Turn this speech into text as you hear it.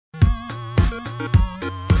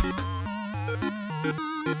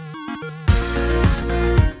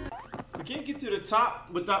to the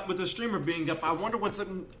top with the streamer being up. I wonder what's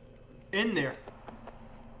in there.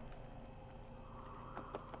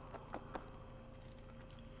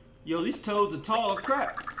 Yo, these toads are tall as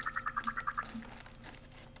crap.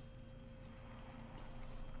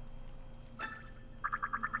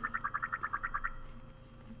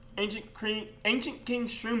 Ancient King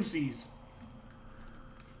Shroom Seas.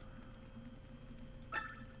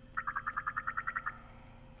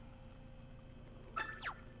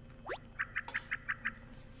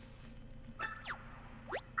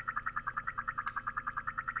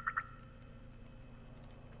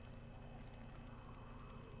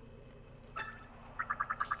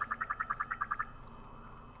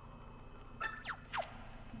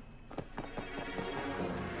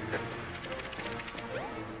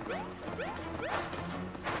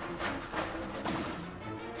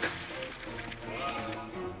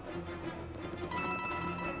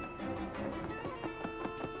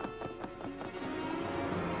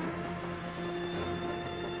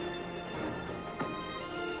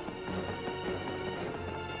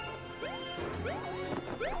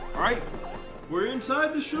 Alright, we're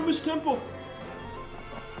inside the Shroomish Temple.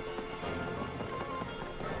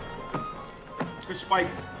 There's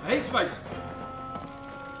spikes. I hate spikes.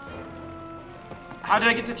 How did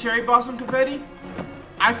I get the cherry blossom confetti?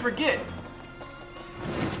 I forget.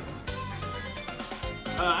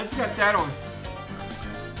 I just got sat on.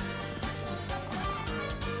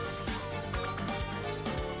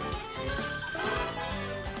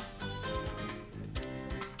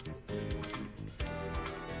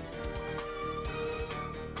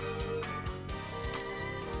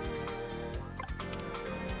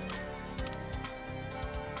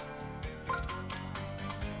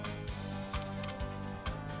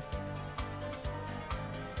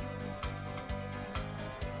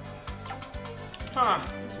 Huh,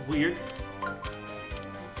 that's weird.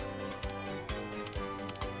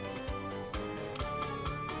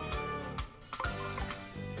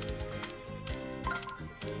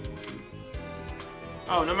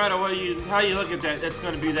 Oh, no matter how you look at that, it's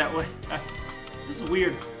gonna be that way. This is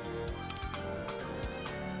weird.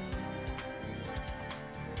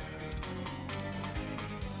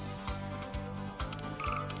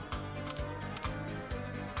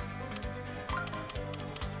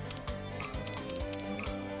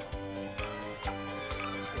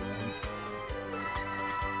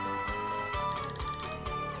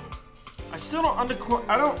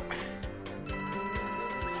 I don't.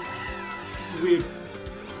 This is weird.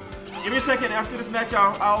 Give me a second. After this match,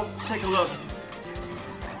 I'll take a look.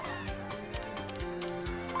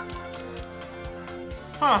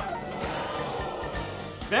 Huh.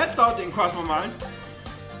 That thought didn't cross my mind.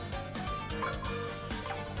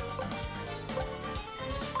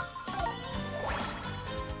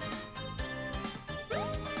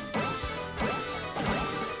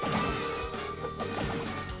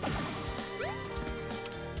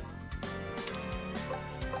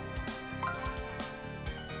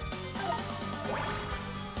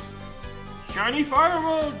 Shiny fire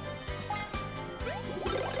mode!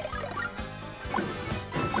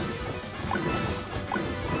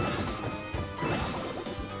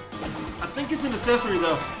 I think it's an accessory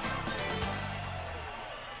though.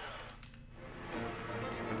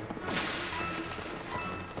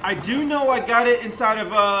 I do know I got it inside of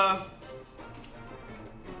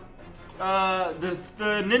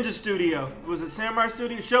the Ninja Studio. Was it Samurai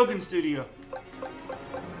Studio? Shogun Studio.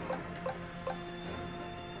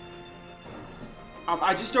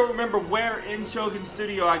 I just don't remember where in Shogun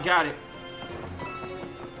Studio I got it.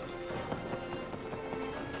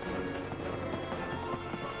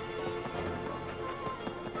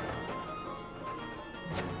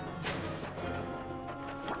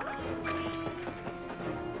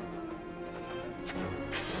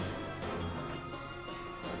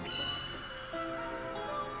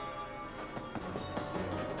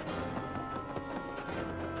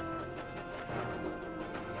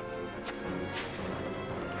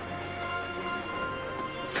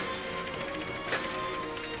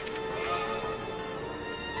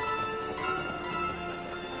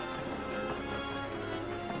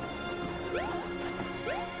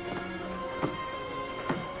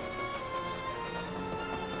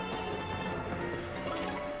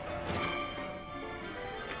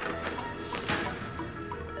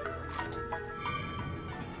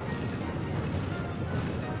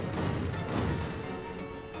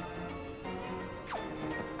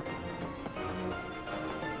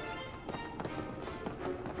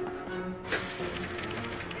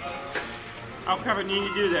 How come I need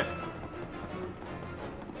to do that?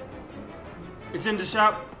 It's in the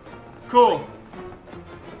shop? Cool.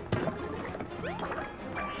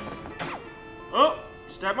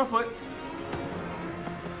 Stab my foot.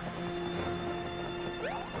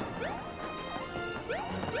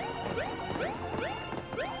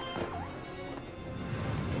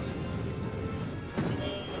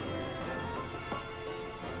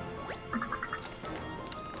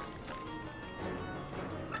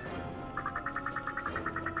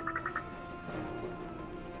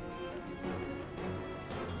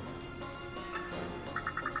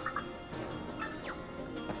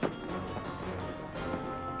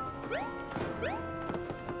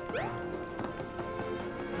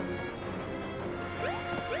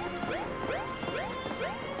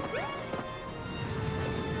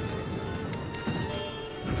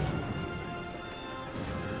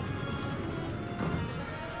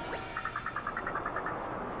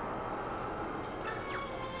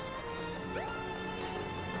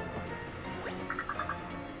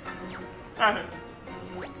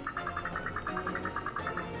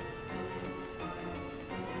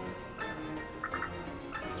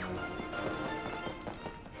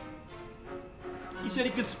 He said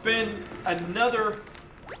he could spend another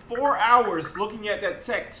 4 hours looking at that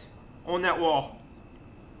text on that wall.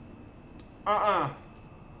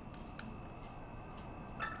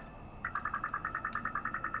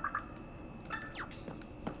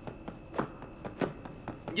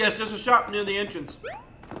 Yes, there's a shop near the entrance.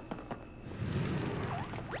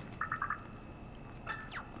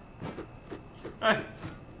 Hey.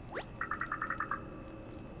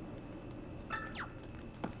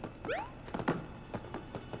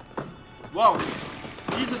 Well,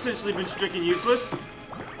 he's essentially been stricken useless.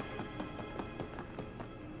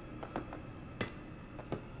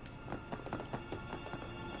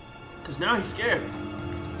 Because now he's scared.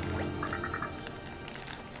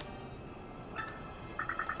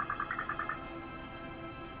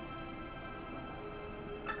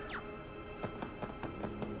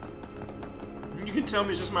 You can tell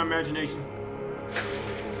me it's just my imagination.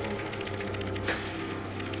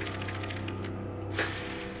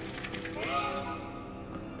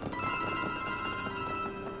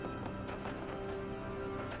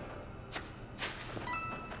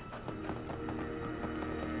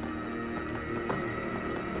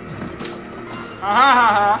 Ha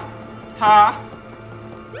ha ha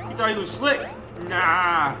ha. He thought he was slick.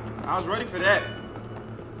 Nah, I was ready for that.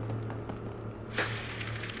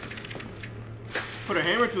 Put a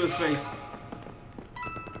hammer to his face.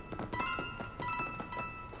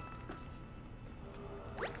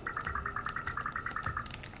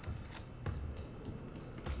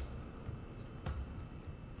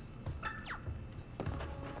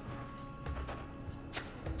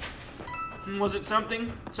 Was it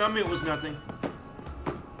something? Tell me it was nothing.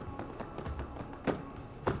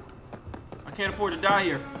 I can't afford to die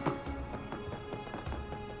here.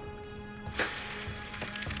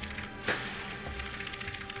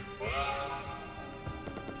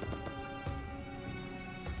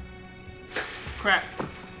 Crap.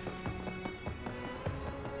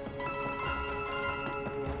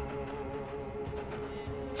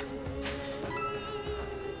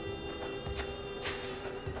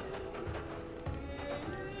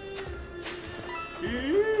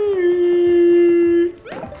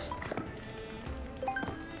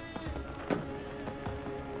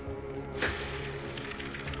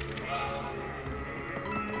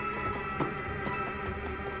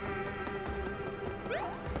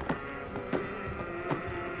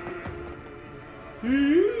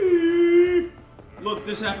 Look,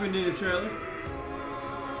 this happened in the trailer.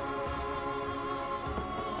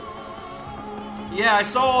 Yeah, I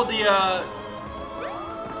saw the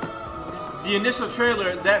initial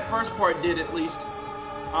trailer. That first part did at least.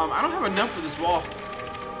 I don't have enough for this wall.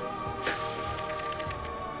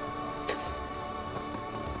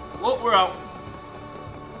 Well, we're out.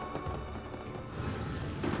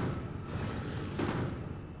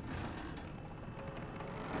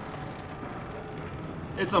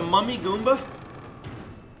 It's a mummy Goomba?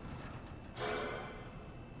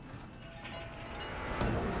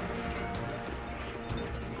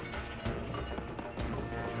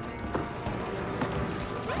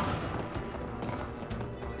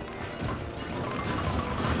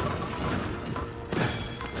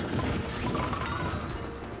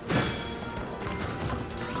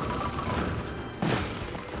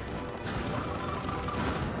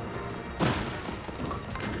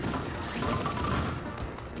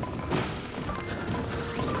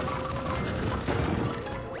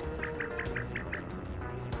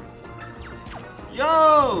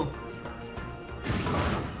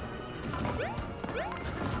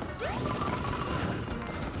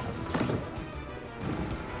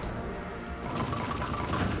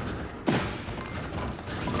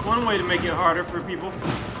 one way to make it harder for people.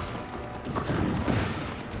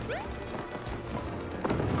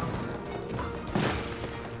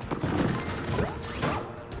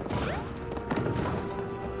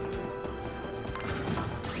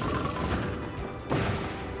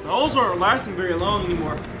 The holes aren't lasting very long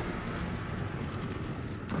anymore.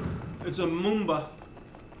 It's a Moomba.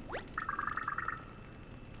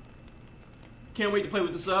 Can't wait to play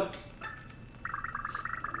with the sub.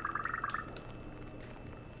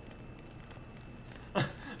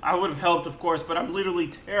 I would have helped, of course, but I'm literally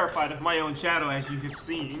terrified of my own shadow, as you have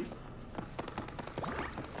seen.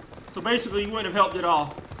 So basically, you wouldn't have helped at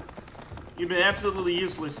all. You've been absolutely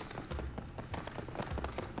useless.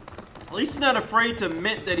 At least he's not afraid to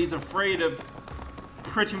admit that he's afraid of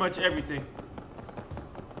pretty much everything.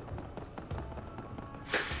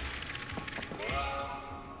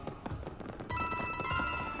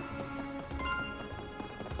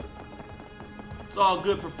 It's all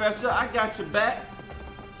good, Professor. I got your back.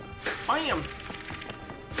 Bam!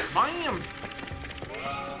 Bam!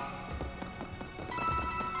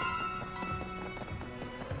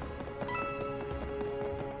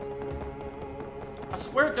 I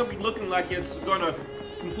swear it don't be looking like it's gonna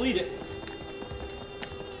complete it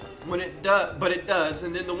when it does, but it does.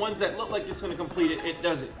 And then the ones that look like it's gonna complete it, it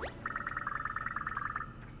doesn't.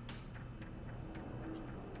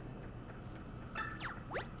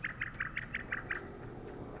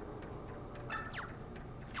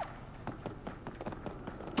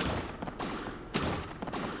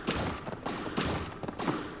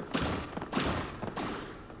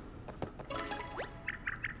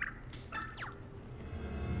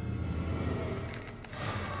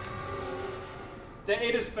 They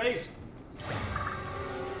ate his face.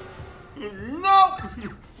 No!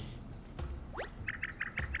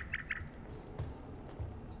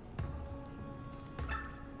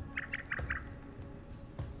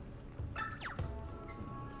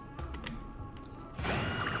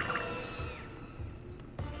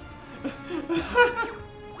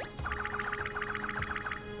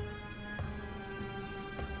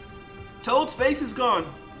 Toad's face is gone.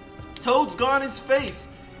 Toad's gone his face.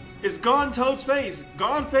 It's gone Toad's face.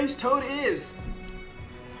 Gone face Toad is.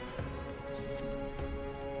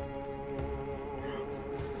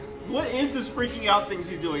 What is this freaking out thing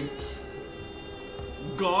she's doing?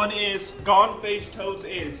 Gone is. Gone face Toad's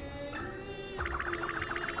is.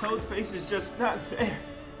 Toad's face is just not there.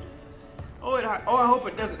 Oh, I hope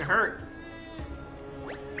it doesn't hurt.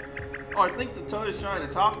 Oh, I think the Toad is trying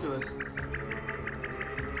to talk to us.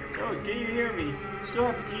 Toad, can you hear me? You still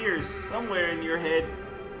have ears somewhere in your head.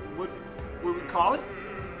 What would we call it?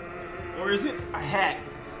 Or is it a hat?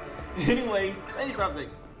 Anyway, say something.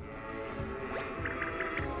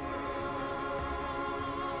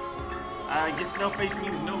 I guess no face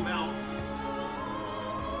means no mouth.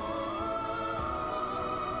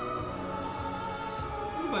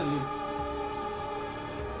 What about you?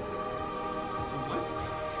 What?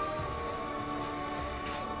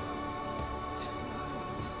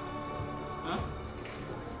 Huh?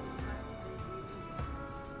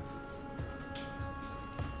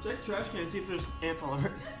 Check trash can and see if there's ants all over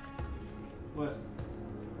it. What?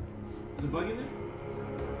 There's a bug in there?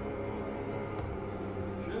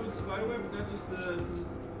 Should have a spider web, not just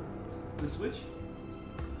the switch?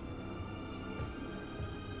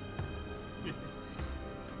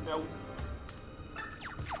 No.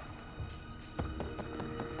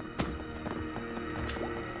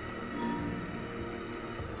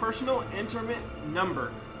 Personal interment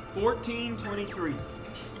number 1423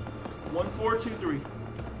 1423.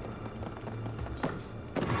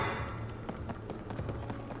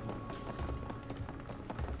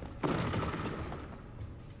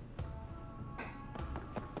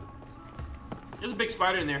 There's a big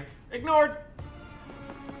spider in there. Ignored!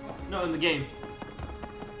 No, in the game.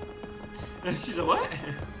 She's a what?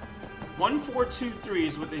 1423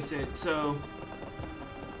 is what they said. So,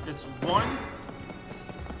 it's 1,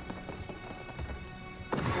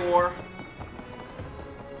 4,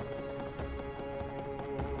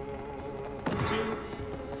 2,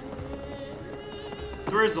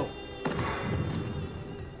 Drizzle.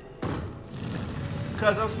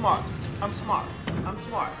 Because I'm smart. I'm smart. I'm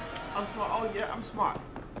smart. I'm smart. Oh yeah, I'm smart.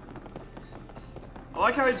 I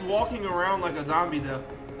like how he's walking around like a zombie though.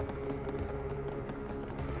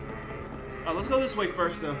 Let's go this way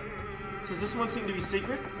first though. Does this one seem to be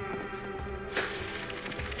secret?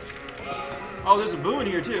 Oh, there's a boo in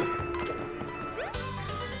here too.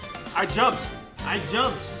 I jumped. I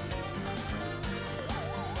jumped.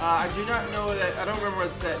 I do not know that. I don't remember where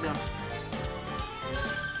it's at now.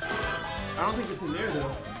 I don't think it's in there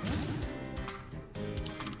though.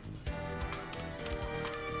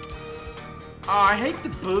 I hate the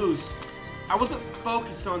boos. I wasn't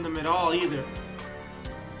focused on them at all either.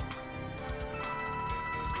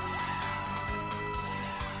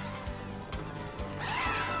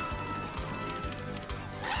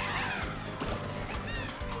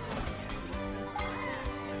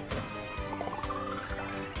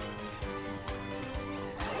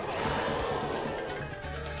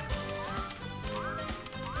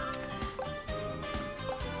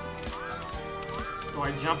 Do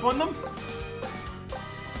I jump on them?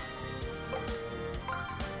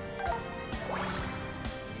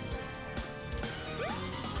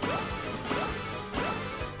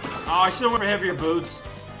 Oh, I should have went for heavier boots.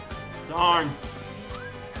 Darn.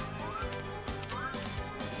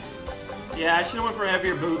 Yeah, I should have went for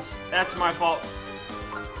heavier boots. That's my fault.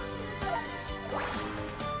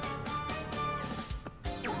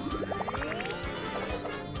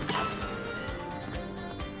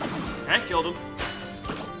 I killed him.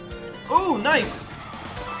 Ooh, nice!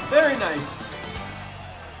 Very nice.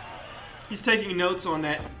 He's taking notes on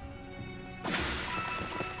that.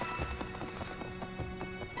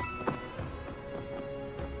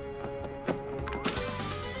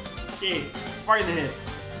 Yeah, right in the head.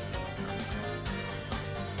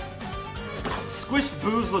 Squished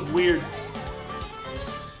boos look weird.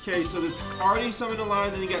 Okay, so there's already some in the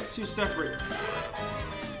line, then you got two separate.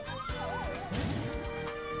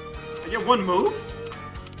 I get one move?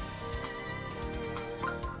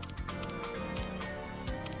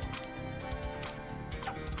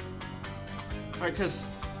 Alright, because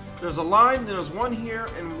there's a line, there's one here,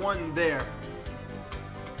 and one there.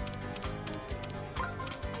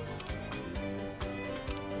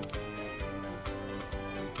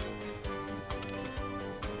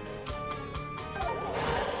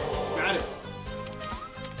 Got it.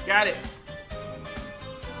 Got it.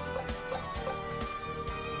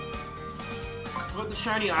 Put the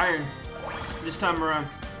shiny iron this time around.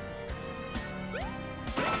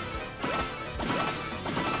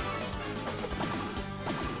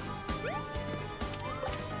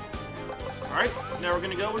 Alright, now we're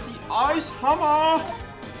gonna go with the ice hammer!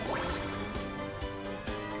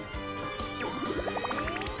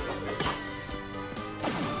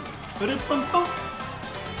 Ba-da-bum-bum.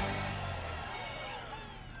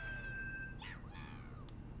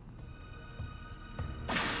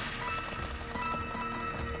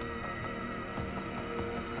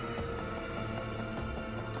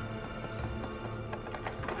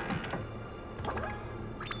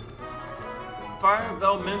 Fire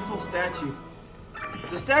Velmental statue.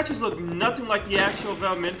 The statues look nothing like the actual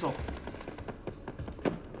Velmental.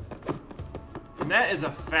 And that is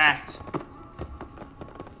a fact.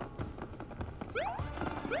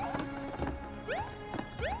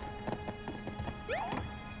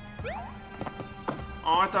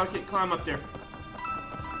 Oh, I thought I could climb up there.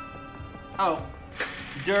 Oh.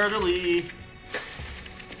 Dirtily.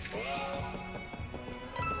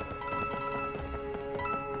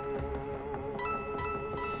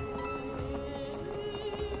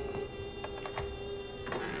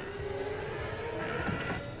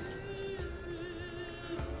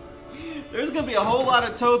 There's gonna be a whole lot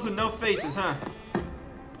of toads with no faces, huh?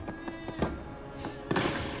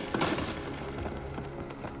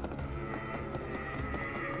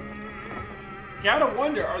 Gotta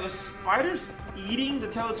wonder, are the spiders eating the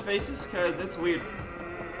toads' faces? Cause that's weird.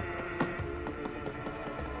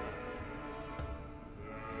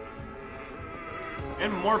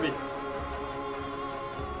 And morbid.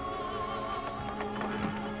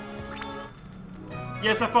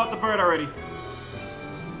 Yes, I fought the bird already.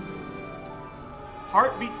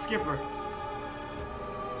 Heartbeat Skipper.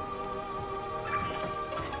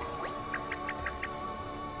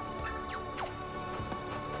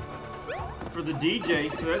 For the DJ,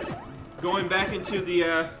 so that's going back into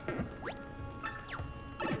the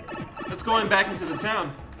that's going back into the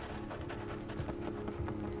town.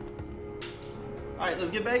 Alright,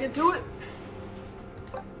 let's get back into it.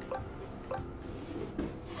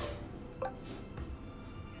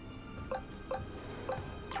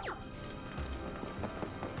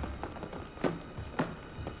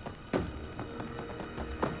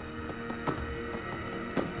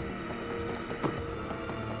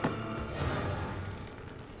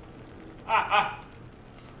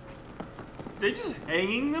 They just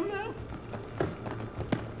hanging them now?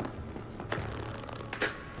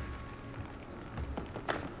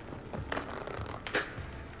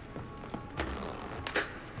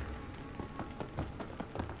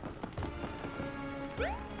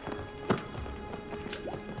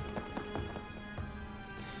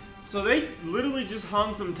 So they literally just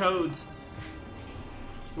hung some toads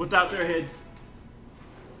without their heads.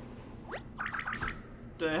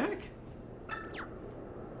 The heck?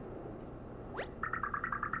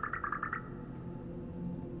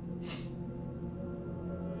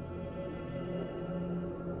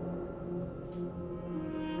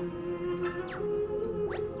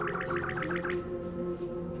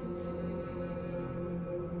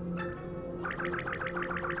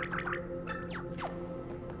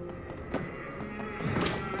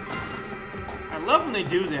 love when they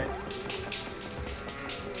do that.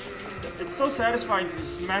 It's so satisfying to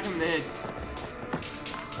just smack him in the head.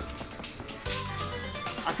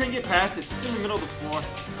 I couldn't get past it. It's in the middle of the floor.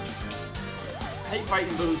 I hate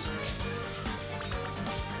fighting boos.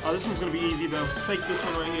 Oh, this one's gonna be easy though. Take this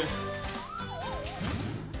one right here.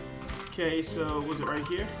 Okay, so was it right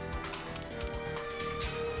here?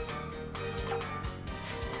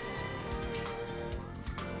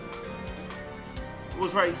 It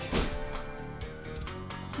was right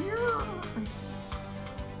here.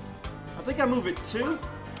 I think I move it too.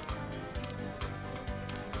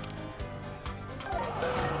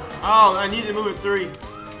 Oh, I need to move it 3.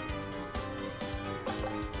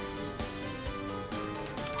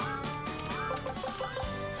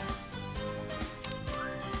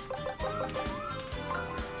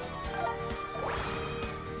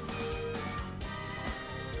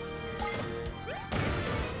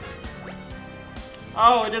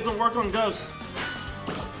 Oh, it doesn't work on Ghost.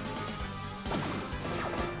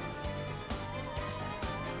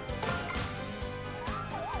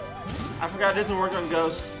 I forgot it doesn't work on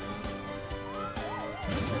Ghost.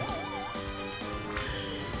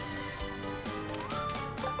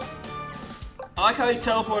 I like how he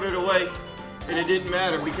teleported away and it didn't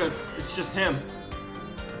matter because it's just him.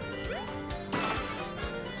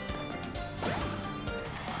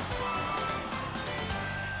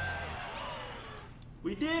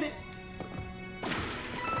 We did it!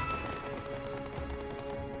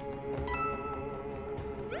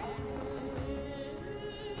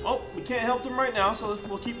 Oh, we can't help them right now, so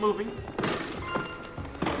we'll keep moving.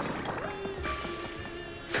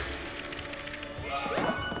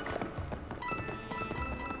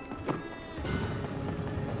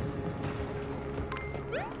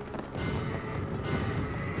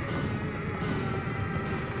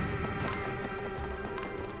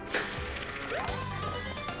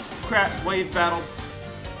 Crap, wave battle.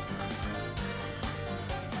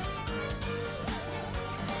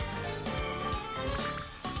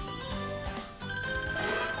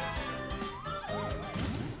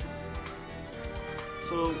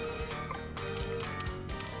 So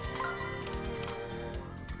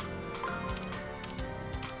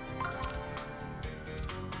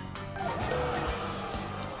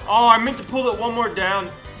oh, I meant to pull it one more down.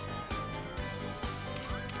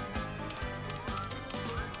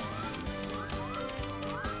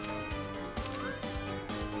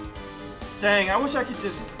 Dang, I wish I could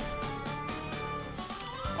just...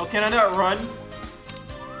 Oh, can I not run?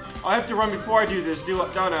 I have to run before I do this, don't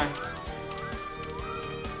I?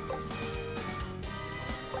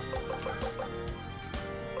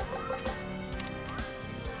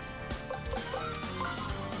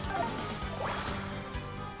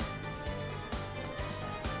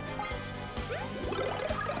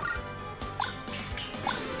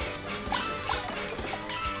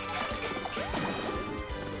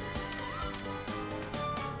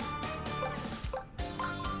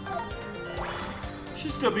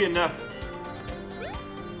 Should still be enough.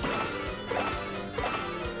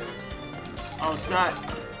 Oh, it's not.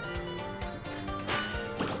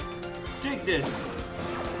 Dig this.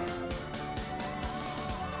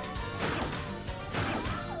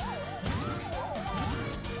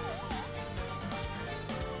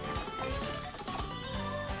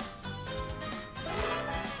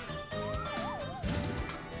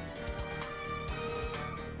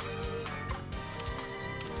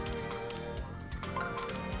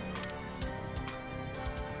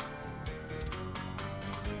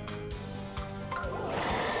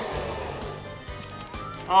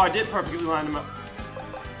 Oh, I did perfectly line them up.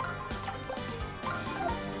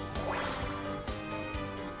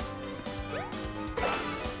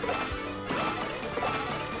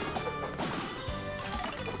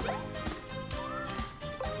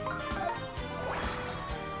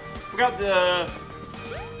 Forgot the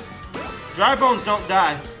dry bones don't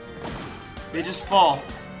die. They just fall.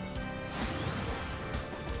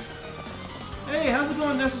 Hey, how's it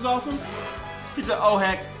going? This is awesome. He's a oh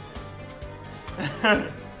heck.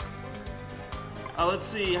 Let's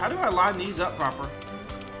see, how do I line these up proper?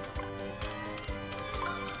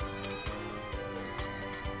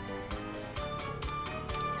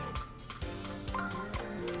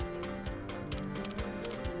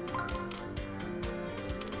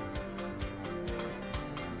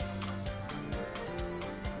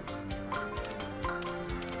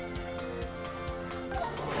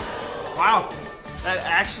 Wow, that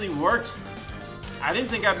actually worked. I didn't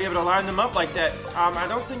think I'd be able to line them up like that. I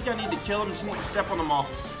don't think I need to kill them, just need to step on them all.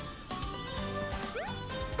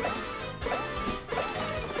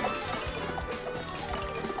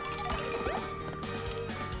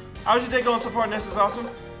 How's your day going so far? This is awesome.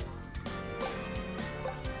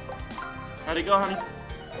 How'd it go, honey?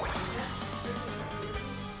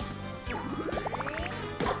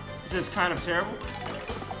 Is this kind of terrible?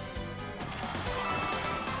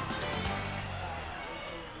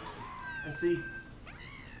 I see.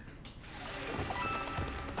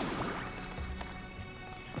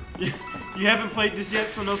 You haven't played this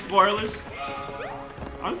yet, so no spoilers?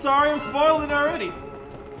 I'm sorry, I'm spoiling it already.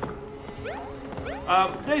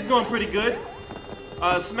 Day's going pretty good.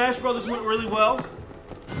 Smash Brothers went really well.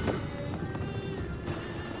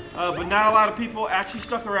 But not a lot of people actually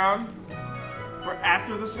stuck around for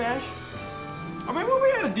after the Smash. I mean, well,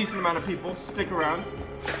 we had a decent amount of people stick around.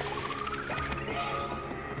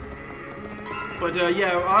 But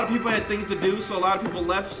yeah, a lot of people had things to do, so a lot of people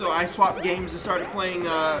left, so I swapped games and started playing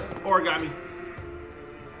Origami.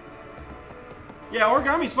 Yeah,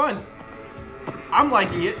 Origami's fun. I'm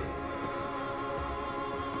liking it.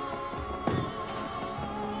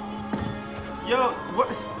 Yo,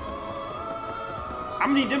 what?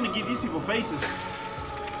 I'm gonna need them to give these people faces.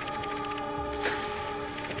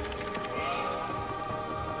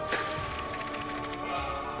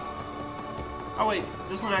 Oh wait,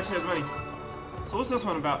 this one actually has money. So what's this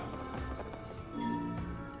one about?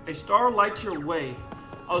 A star lights your way.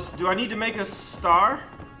 Oh, so do I need to make a star?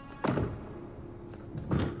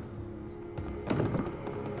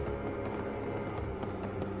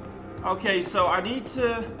 Okay, so I need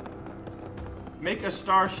to make a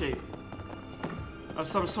star shape of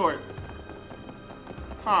some sort.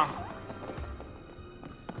 Huh.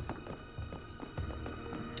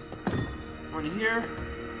 One here.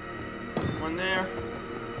 One there.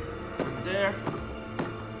 There.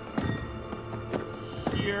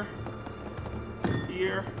 Here.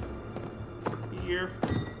 Here. Here.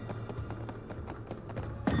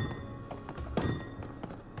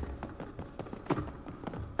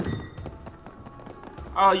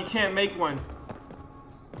 Oh, you can't make one.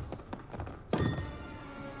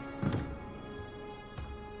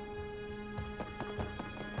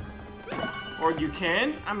 Or you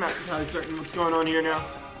can? I'm not entirely certain what's going on here now.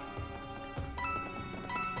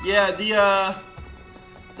 Yeah,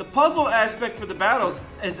 the puzzle aspect for the battles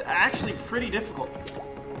is actually pretty difficult,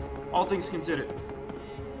 all things considered.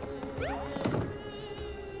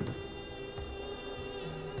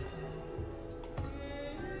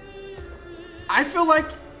 I feel like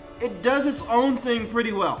it does its own thing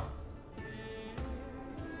pretty well.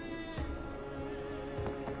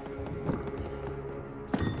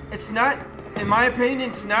 It's not, in my opinion,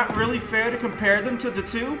 it's not really fair to compare them to the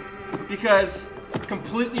two, because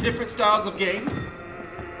completely different styles of game.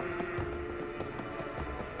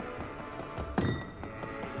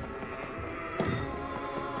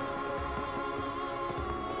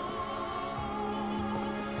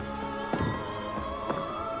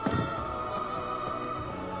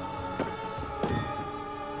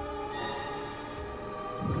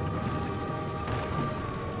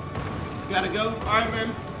 Gotta go? Alright,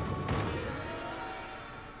 man.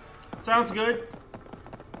 Sounds good.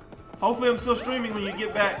 Hopefully I'm still streaming when you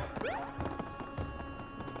get back.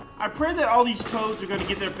 I pray that all these toads are gonna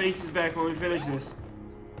get their faces back when we finish this.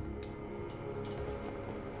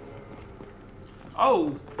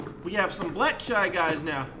 Oh, we have some black shy guys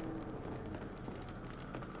now.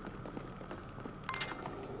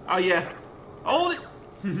 Oh yeah. Hold it!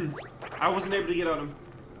 I wasn't able to get on him.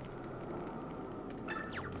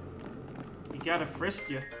 He gotta frisk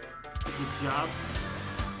you. Good job.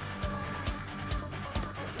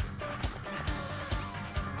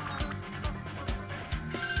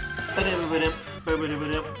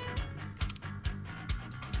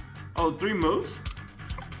 Oh, 3 moves?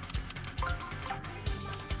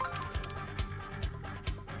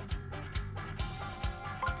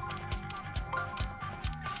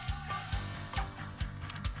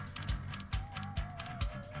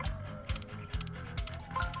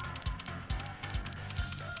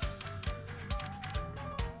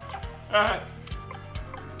 Alright.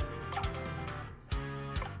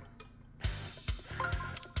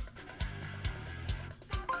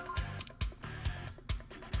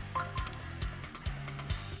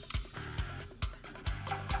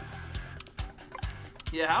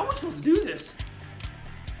 Yeah, how am I supposed to do this?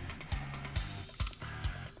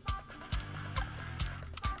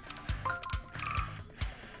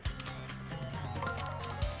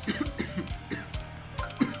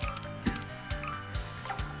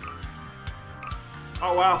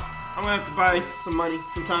 Oh wow, I'm gonna have to buy some money,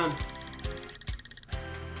 some time.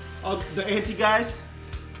 Oh, the anti-guys?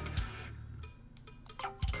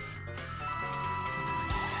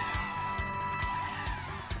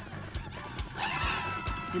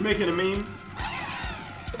 You're making a meme?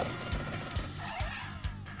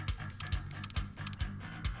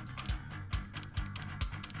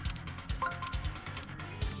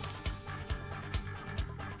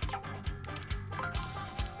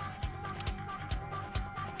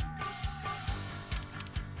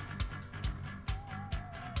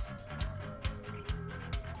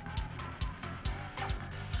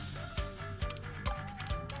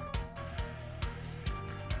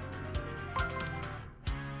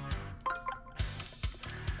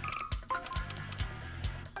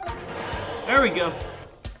 There we go.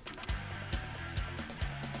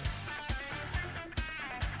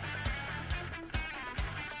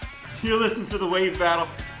 You listen to the wave battle.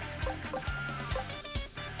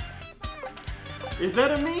 Is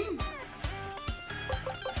that a meme?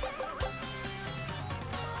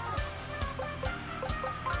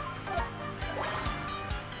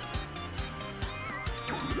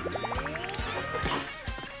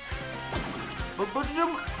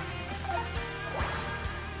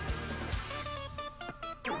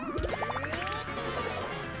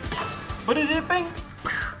 But it did bang.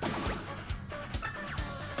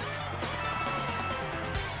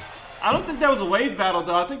 I don't think that was a wave battle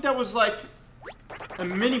though. I think that was like a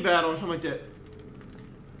mini battle or something like that.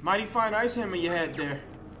 Mighty fine ice hammer you had there.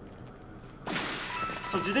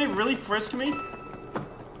 So did they really frisk me?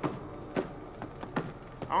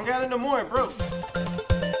 I don't got it no more, bro.